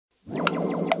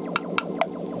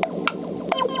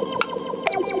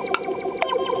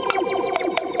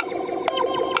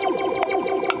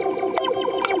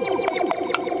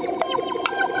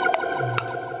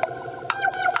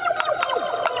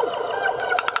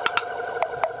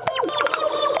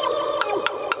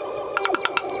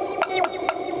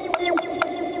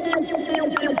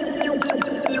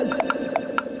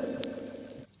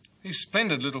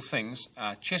splendid little things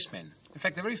are chessmen. In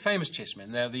fact, they're very famous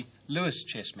chessmen. They're the Lewis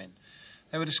chessmen.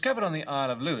 They were discovered on the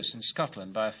Isle of Lewis in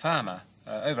Scotland by a farmer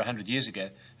over 100 years ago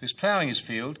who was ploughing his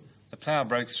field. The plough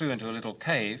broke through into a little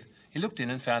cave. He looked in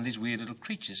and found these weird little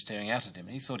creatures staring out at him,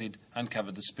 and he thought he'd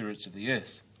uncovered the spirits of the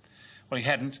earth. Well, he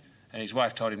hadn't, and his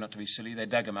wife told him not to be silly. They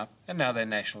dug them up, and now they're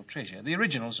national treasure. The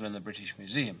originals are in the British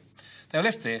Museum. They were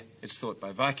left there, it's thought,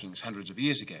 by Vikings hundreds of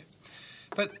years ago.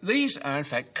 But these are, in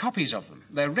fact, copies of them.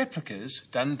 They're replicas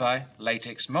done by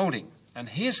latex moulding. And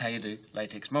here's how you do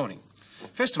latex moulding.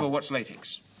 First of all, what's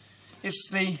latex? It's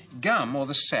the gum or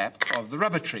the sap of the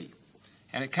rubber tree.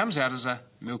 And it comes out as a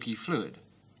milky fluid,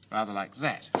 rather like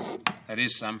that. That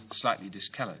is, slightly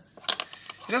discoloured.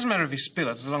 It doesn't matter if you spill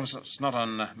it, as long as it's not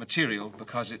on material,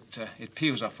 because it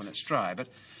peels off when it's dry. But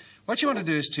what you want to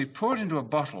do is to pour it into a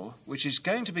bottle which is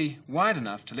going to be wide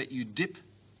enough to let you dip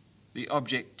the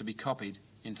object to be copied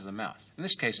into the mouth. In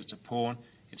this case, it's a pawn.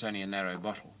 It's only a narrow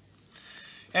bottle.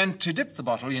 And to dip the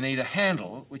bottle, you need a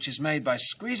handle, which is made by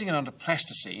squeezing it onto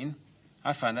plasticine.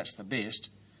 I find that's the best.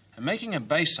 And making a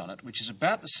base on it, which is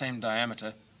about the same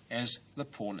diameter as the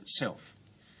pawn itself.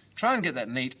 Try and get that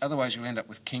neat, otherwise you'll end up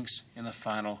with kinks in the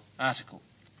final article.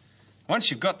 Once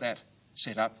you've got that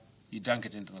set up, you dunk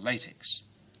it into the latex.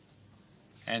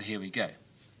 And here we go.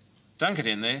 Dunk it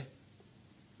in there.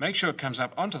 Make sure it comes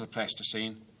up onto the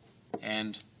plasticine,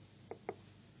 and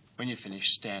when you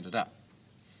finish, stand it up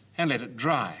and let it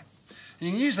dry. And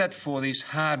you can use that for these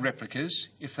hard replicas.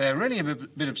 If they're really a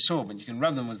bit absorbent, you can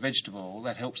rub them with vegetable oil.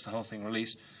 That helps the whole thing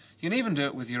release. You can even do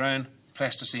it with your own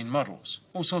plasticine models.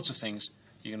 All sorts of things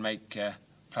you can make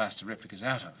plaster replicas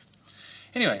out of.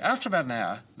 Anyway, after about an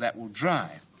hour, that will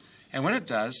dry. And when it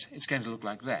does, it's going to look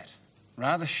like that.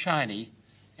 Rather shiny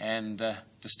and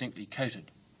distinctly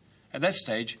coated. At that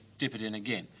stage, dip it in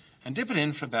again. And dip it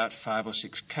in for about 5 or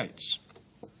 6 coats.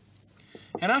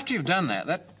 And after you've done that,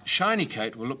 that shiny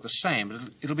coat will look the same, but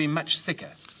it'll be much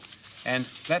thicker. And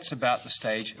that's about the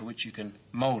stage at which you can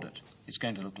mould it. It's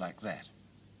going to look like that.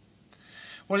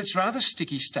 Well, it's rather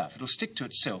sticky stuff. It'll stick to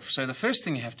itself. So the first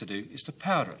thing you have to do is to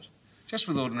powder it. Just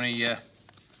with ordinary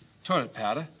toilet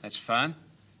powder, that's fine.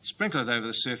 Sprinkle it over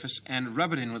the surface and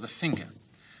rub it in with a finger.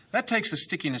 That takes the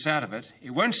stickiness out of it.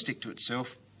 It won't stick to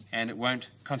itself, and it won't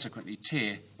consequently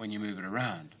tear when you move it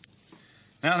around.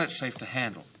 Now that's safe to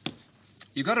handle.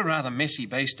 You've got a rather messy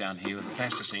base down here with the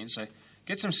plasticine, so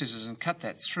get some scissors and cut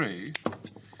that through.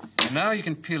 And now you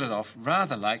can peel it off,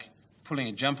 rather like pulling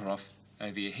a jumper off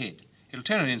over your head. It'll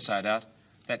turn it inside out.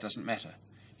 That doesn't matter.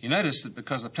 You notice that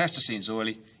because the plasticine's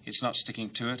oily, it's not sticking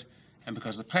to it, and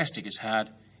because the plastic is hard,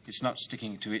 it's not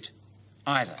sticking to it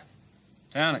either.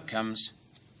 Down it comes,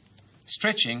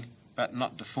 stretching but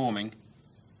not deforming,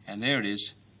 and there it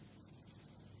is,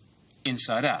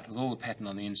 inside out, with all the pattern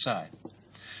on the inside.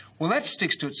 Well, that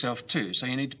sticks to itself too, so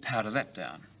you need to powder that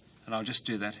down. And I'll just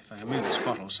do that if I can move this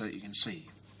bottle so that you can see.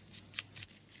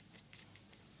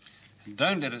 And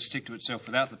don't let it stick to itself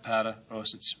without the powder, or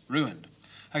else it's ruined.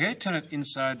 Okay, turn it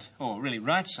inside, or really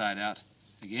right side out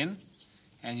again.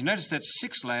 And you notice that's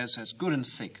 6 layers, so it's good and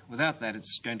thick. Without that,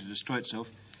 it's going to destroy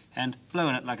itself. And blow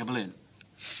in it like a balloon.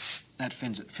 That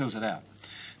fills it out.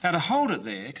 Now, to hold it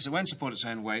there, because it won't support its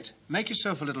own weight, make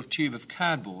yourself a little tube of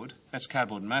cardboard. That's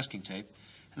cardboard and masking tape.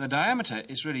 And the diameter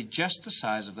is really just the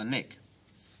size of the neck.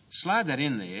 Slide that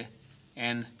in there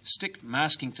and stick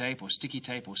masking tape or sticky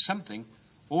tape or something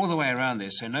all the way around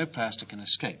there so no plaster can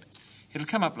escape. It'll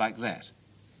come up like that,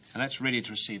 and that's ready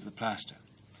to receive the plaster.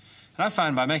 And I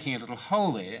find by making a little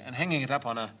hole there and hanging it up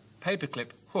on a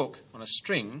paperclip hook on a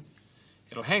string,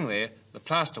 it'll hang there, the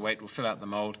plaster weight will fill out the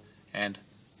mould, and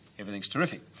everything's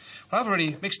terrific. Well, I've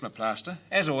already mixed my plaster.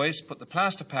 As always, put the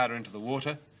plaster powder into the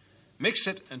water, mix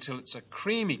it until it's a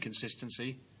creamy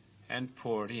consistency, and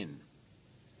pour it in.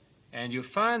 And you'll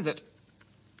find that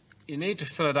you need to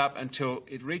fill it up until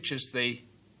it reaches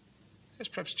it's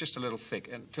perhaps just a little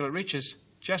thick, until it reaches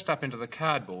just up into the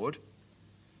cardboard.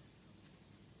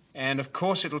 And of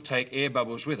course it'll take air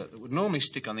bubbles with it that would normally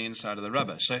stick on the inside of the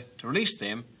rubber. So to release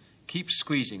them, keep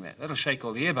squeezing that. That'll shake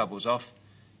all the air bubbles off,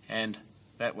 and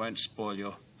that won't spoil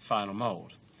your final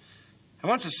mould. And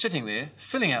once it's sitting there,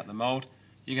 filling out the mould,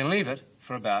 you can leave it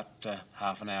for about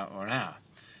half an hour or an hour.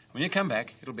 When you come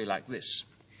back, it'll be like this.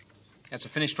 That's a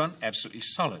finished one, absolutely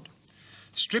solid.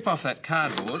 Strip off that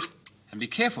cardboard, and be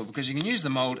careful because you can use the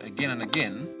mould again and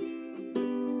again.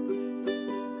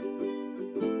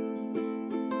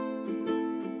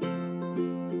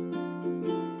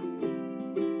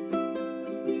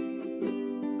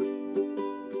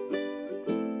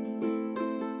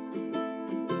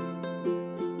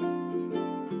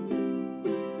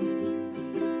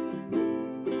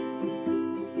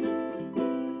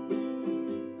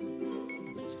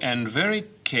 and very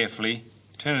carefully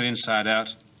turn it inside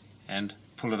out and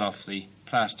pull it off the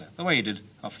plaster, the way you did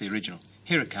off the original.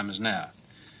 Here it comes now.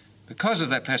 Because of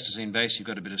that plasticine base, you've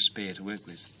got a bit of spare to work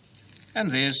with.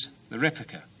 And there's the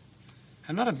replica.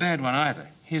 And not a bad one either.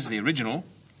 Here's the original,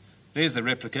 there's the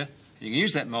replica. You can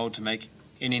use that mould to make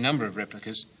any number of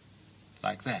replicas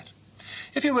like that.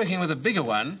 If you're working with a bigger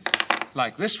one,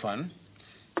 like this one,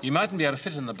 you mightn't be able to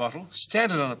fit it in the bottle,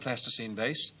 stand it on a plasticine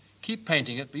base, keep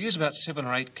painting it, but use about 7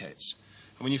 or 8 coats.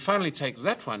 And when you finally take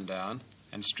that one down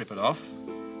and strip it off,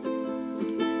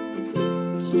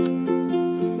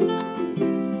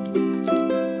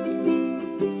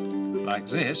 like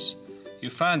this, you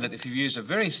find that if you've used a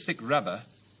very thick rubber,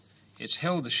 it's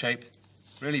held the shape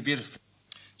really beautifully.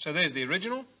 So there's the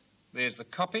original, there's the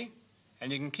copy,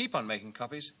 and you can keep on making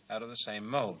copies out of the same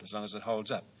mould as long as it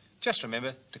holds up. Just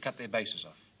remember to cut their bases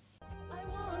off. I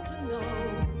want to know.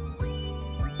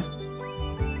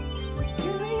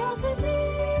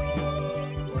 Curiosity.